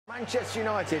Manchester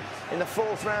United in the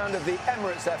fourth round of the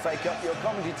Emirates FA Cup. Your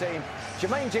commentary team,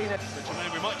 Jermaine Gina.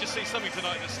 Jermaine, we might just see something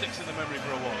tonight that sticks in the memory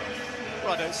for a while.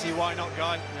 Well, I don't see why not,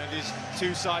 Guy. There's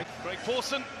two sides. Craig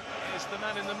Pawson is the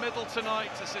man in the middle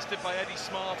tonight, assisted by Eddie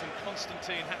Smart and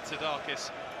Konstantin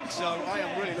Hatzidakis. So I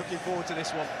am really looking forward to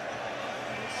this one.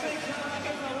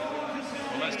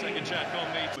 Well, let's take a check on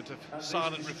the moment of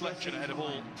silent reflection ahead of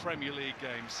all Premier League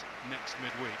games next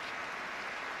midweek.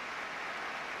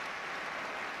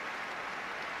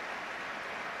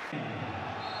 They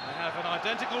have an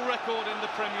identical record in the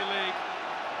Premier League.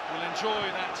 Will enjoy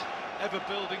that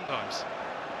ever-building times.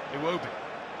 Iwobi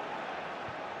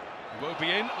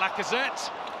in, Lacazette.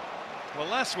 Well,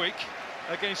 last week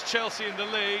against Chelsea in the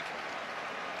league,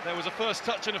 there was a first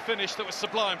touch and a finish that was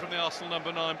sublime from the Arsenal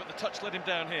number 9, but the touch let him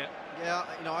down here. Yeah,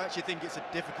 I actually think it's a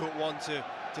difficult one to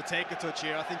take a touch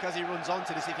here. I think as he runs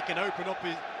onto this, if he can open up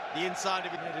the inside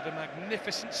of it. He did a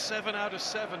magnificent 7 out of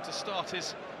 7 to start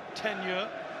his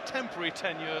temporary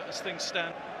tenure as things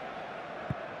stand.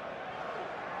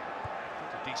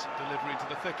 A decent delivery into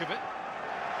the thick of it.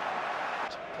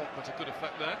 Pogba to good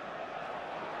effect there.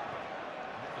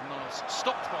 And Niles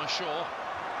stopped by Shaw.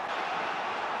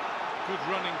 Good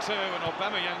running too, and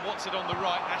Aubameyang wants it on the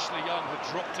right. Ashley Young had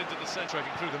dropped into the centre,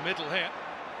 through the middle here.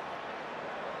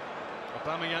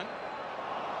 Aubameyang.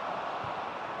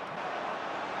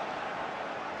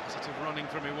 Positive running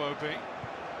from Iwobi.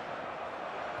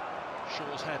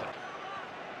 Shaw's header.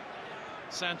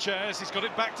 Sanchez, he's got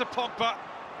it back to Pogba,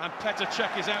 and Petr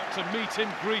Cech is out to meet him,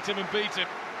 greet him and beat him.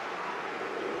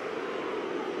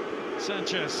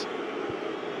 Sanchez.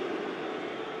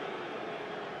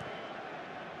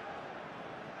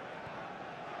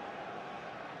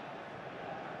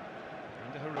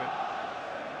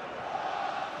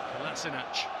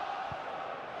 Kolasinac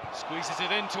squeezes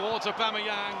it in towards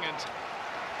Aubameyang, and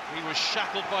he was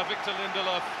shackled by Victor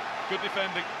Lindelof. Good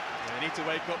defending. Yeah, they need to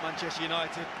wake up, Manchester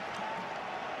United.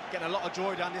 Getting a lot of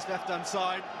joy down this left-hand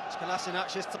side. It's Kolasinac.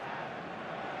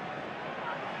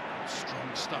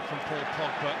 Strong stuff from Paul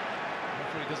Pogba. The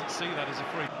referee doesn't see that as a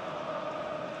free.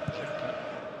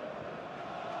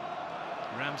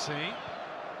 Ramsey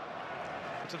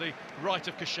to the right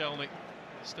of Koscielny.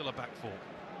 Still a back four.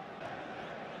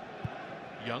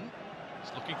 Young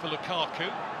is looking for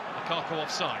Lukaku. Lukaku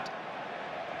offside.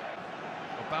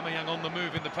 Aubameyang on the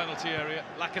move in the penalty area.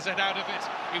 Lacazette out of it.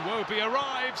 Iwobi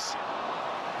arrives.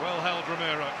 Well held,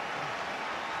 Romero.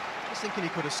 Just thinking he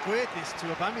could have squared this to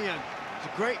Aubameyang. It's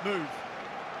a great move.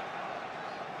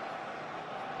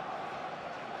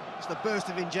 Just a burst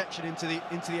of injection into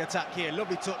the attack here.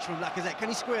 Lovely touch from Lacazette. Can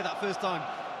he square that first time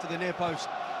to the near post?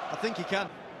 I think he can.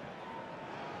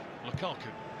 Lukaku.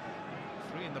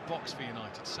 Free in the box for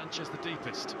United. Sanchez the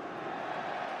deepest.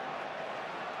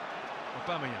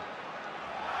 Aubameyang.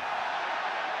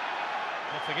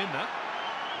 Nothing in that.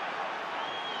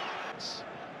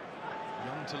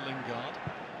 Young to Lingard.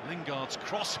 Lingard's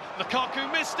cross.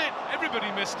 Lukaku missed it.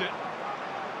 Everybody missed it.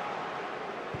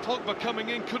 Pogba coming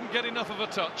in, couldn't get enough of a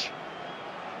touch,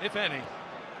 if any.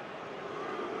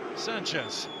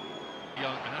 Sanchez.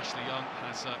 Young, and Ashley Young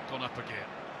has gone up a gear.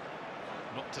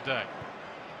 Not today.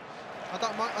 I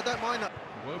don't mind that.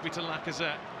 Iwobi to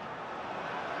Lacazette.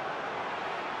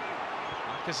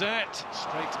 Lacazette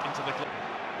straight into the glove.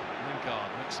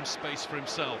 Lingard makes some space for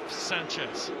himself.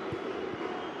 Sanchez.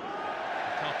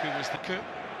 Lukaku was the coup.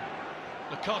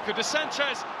 Lukaku to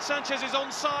Sanchez. Sanchez is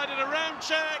onside and a round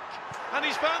check, and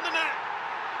he's found the net.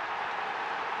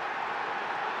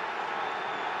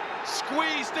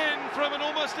 Squeezed in from an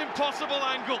almost impossible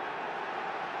angle.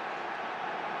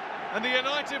 And the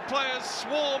United players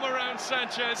swarm around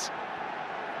Sanchez.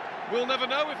 We'll never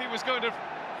know if he was going to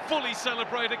fully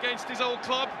celebrate against his old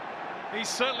club. He's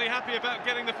certainly happy about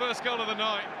getting the first goal of the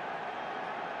night.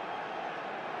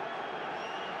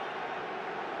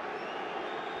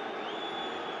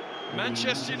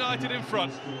 Manchester United in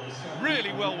front.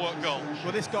 Really well-worked goal.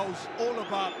 Well, this goal's all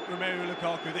about Romelu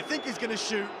Lukaku. They think he's going to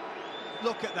shoot.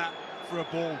 Look at that for a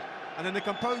ball. And then the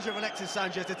composure of Alexis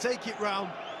Sanchez to take it round.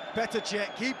 Petr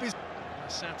Cech, keep his...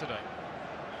 Saturday.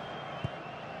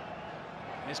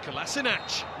 Here's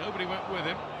Kolasinac. Nobody went with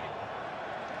him.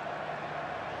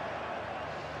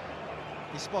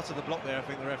 He spotted the block there, I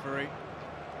think, the referee.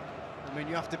 I mean,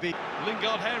 you have to be...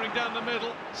 Lingard herring down the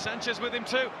middle. Sanchez with him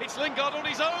too. It's Lingard on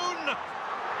his own.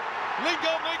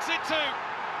 Lingard makes it too.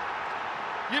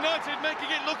 United making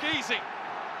it look easy.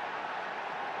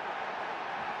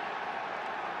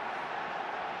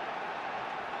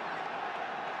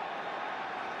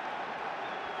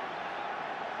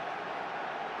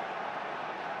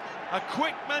 A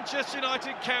quick Manchester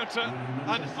United counter,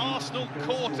 and Arsenal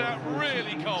caught out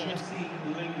really cold.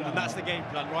 that's the game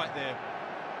plan right there.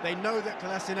 They know that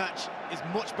Kolasinac is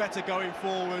much better going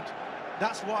forward.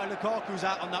 That's why Lukaku's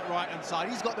out on that right-hand side.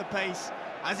 He's got the pace.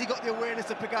 Has he got the awareness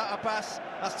to pick out a pass?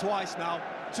 That's twice now.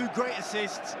 2 great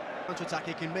assists. Counter-attack,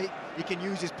 he can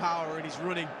use his power and his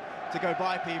running to go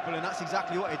by people, and that's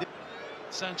exactly what he did.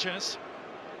 Sanchez.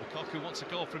 Lukaku wants a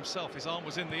goal for himself. His arm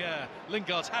was in the air.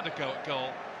 Lingard's had a go at goal.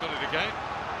 Got it again.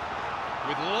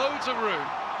 With loads of room.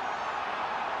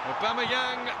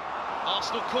 Aubameyang,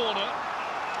 Arsenal corner.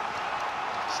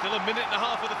 Still a minute and a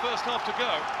half of the first half to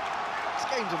go. This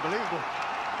game's unbelievable.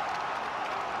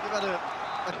 You've had a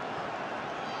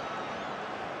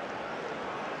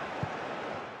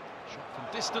shot from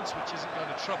distance, which isn't going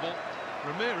to trouble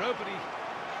Romero, but he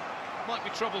might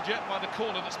be troubled yet by the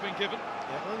corner that's been given.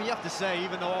 Yeah, I mean, you have to say,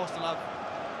 even though Arsenal have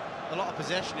a lot of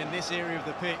possession in this area of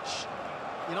the pitch,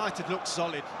 United look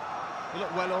solid. They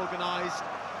look well organised.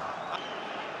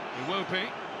 Iwobi.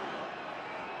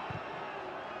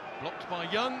 Blocked by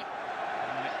Young.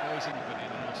 And it goes in, but in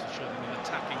also showing an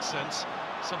attacking sense.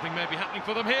 Something may be happening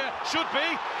for them here. Should be.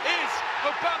 Is.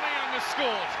 Aubameyang has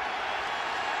scored.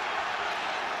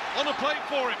 On a plate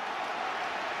for him.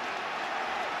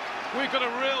 We've got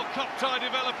a real cup tie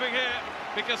developing here,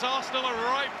 because Arsenal are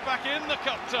right back in the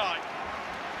cup tie.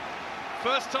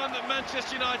 First time that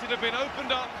Manchester United have been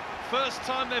opened up. First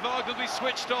time they've arguably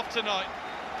switched off tonight.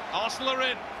 Arsenal are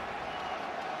in.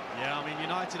 Yeah, I mean,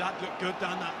 United had looked good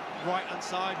down that right-hand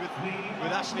side with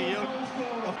Ashley Young.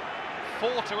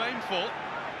 4 to aim for,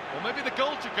 or maybe the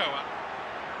goal to go at.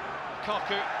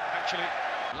 Lukaku, actually,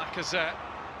 Lacazette.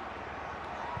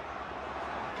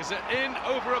 Lacazette in,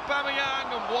 over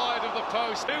Aubameyang, and wide of the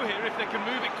post. Two here if they can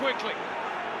move it quickly.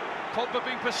 Pogba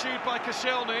being pursued by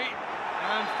Koscielny,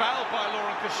 and fouled by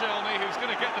Laurent Koscielny, who's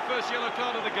going to get the first yellow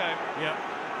card of the game. Yeah.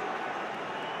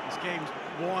 This game's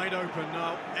wide open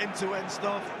now, end-to-end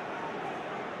stuff.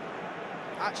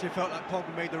 Actually felt like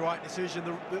Pogba made the right decision.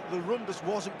 The run just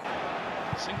wasn't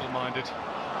single-minded.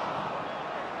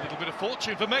 A little bit of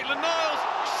fortune for Maitland-Niles.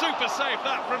 Super save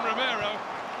that from Romero.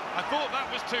 I thought that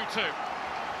was 2-2.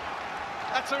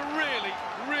 That's a really,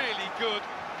 really good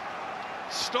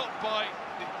stop by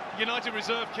the United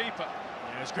reserve keeper.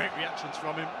 Yeah, there's great reactions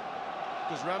from him,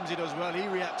 because Ramsey does well. He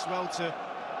reacts well to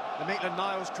the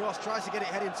Maitland-Niles cross, tries to get it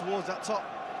heading towards that top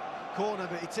corner,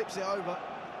 but he tips it over.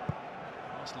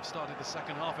 Arsenal have started the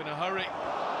second half in a hurry.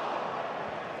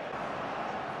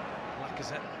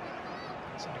 Lacazette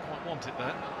doesn't quite want it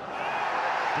there.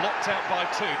 Blocked out by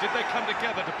 2. Did they come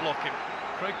together to block him?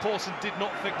 Craig Pawson did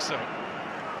not think so.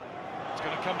 It's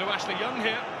going to come to Ashley Young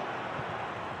here.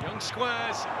 Young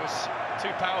squares. It was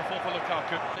too powerful for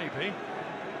Lukaku. Maybe.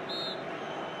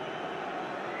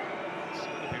 It's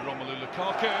going to be Romelu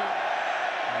Lukaku.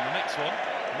 And the next one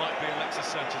might be Alexis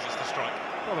Sanchez as the strike.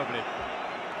 Probably.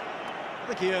 I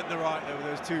think he earned the right there with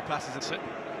those 2 passes. That's it.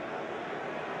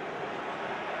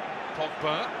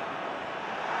 Pogba.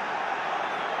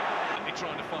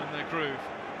 Trying to find their groove.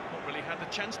 Not really had the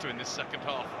chance to in this second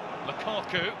half.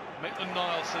 Lukaku.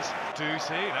 Maitland-Niles says,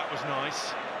 Ducey, that was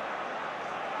nice.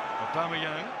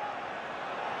 Aubameyang.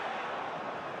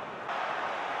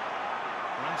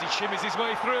 Ramsey shimmies his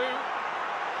way through.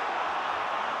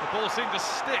 The ball seemed to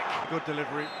stick. Good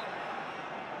delivery.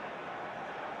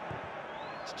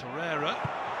 It's Torreira.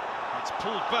 It's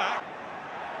pulled back.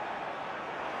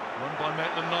 Run by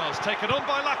Maitland-Niles. Taken on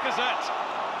by Lacazette.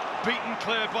 Beaten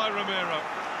clear by Romero.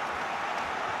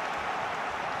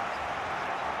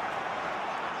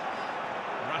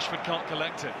 Rashford can't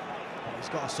collect it. He's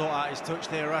got to sort out his touch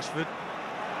there, Rashford.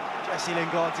 Jesse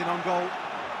Lingard's in on goal.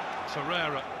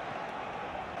 Torreira.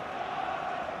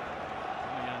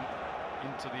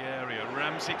 Into the area.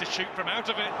 Ramsey to shoot from out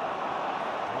of it.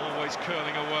 Always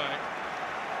curling away.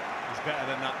 He's better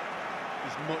than that.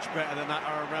 He's much better than that,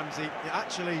 Aaron Ramsey.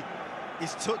 Actually,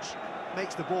 his touch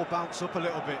makes the ball bounce up a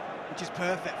little bit, which is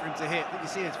perfect for him to hit. I think you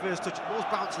see his first touch, the ball's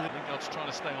bouncing. Lingard's trying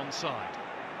to stay onside.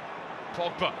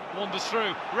 Pogba wanders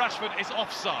through. Rashford is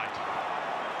offside.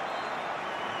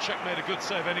 Czech made a good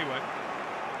save anyway.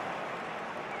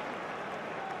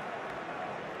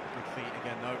 Good feet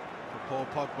again, though, for Paul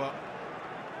Pogba.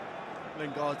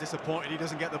 Lingard's disappointed he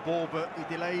doesn't get the ball, but he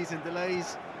delays and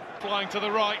delays. Flying to the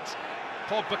right.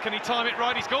 Pogba, can he time it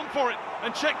right? He's gone for it.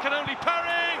 And Czech can only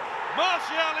parry.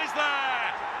 Martial is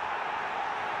there!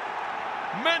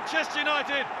 Manchester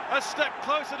United a step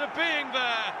closer to being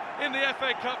there in the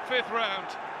FA Cup 5th round.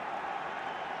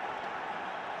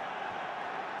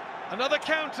 Another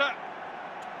counter.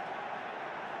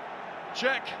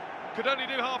 Czech could only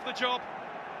do half the job.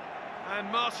 And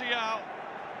Martial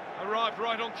arrived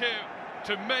right on cue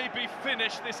to maybe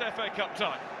finish this FA Cup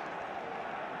tie.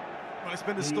 Well, it's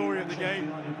been the story of the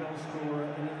game.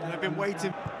 And they've been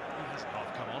waiting. He hasn't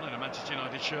half come on in a Manchester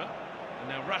United shirt. And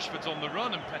now Rashford's on the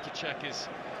run and Petr Cech is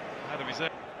ahead of his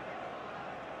head.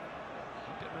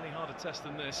 Won't get many harder tests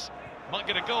than this. Might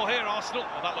get a goal here, Arsenal.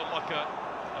 Oh, that looked like a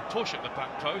push at the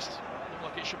back post. Looked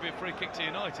like it should be a free kick to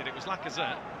United. It was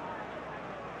Lacazette.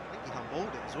 I think he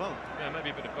handballed it as well. Yeah, maybe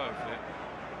a bit of both, yeah.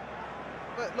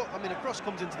 But look, I mean, a cross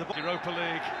comes into the box. Europa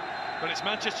League, but it's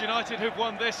Manchester United who've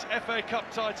won this FA Cup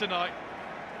tie tonight.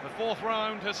 The fourth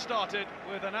round has started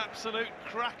with an absolute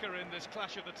cracker in this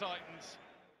Clash of the Titans.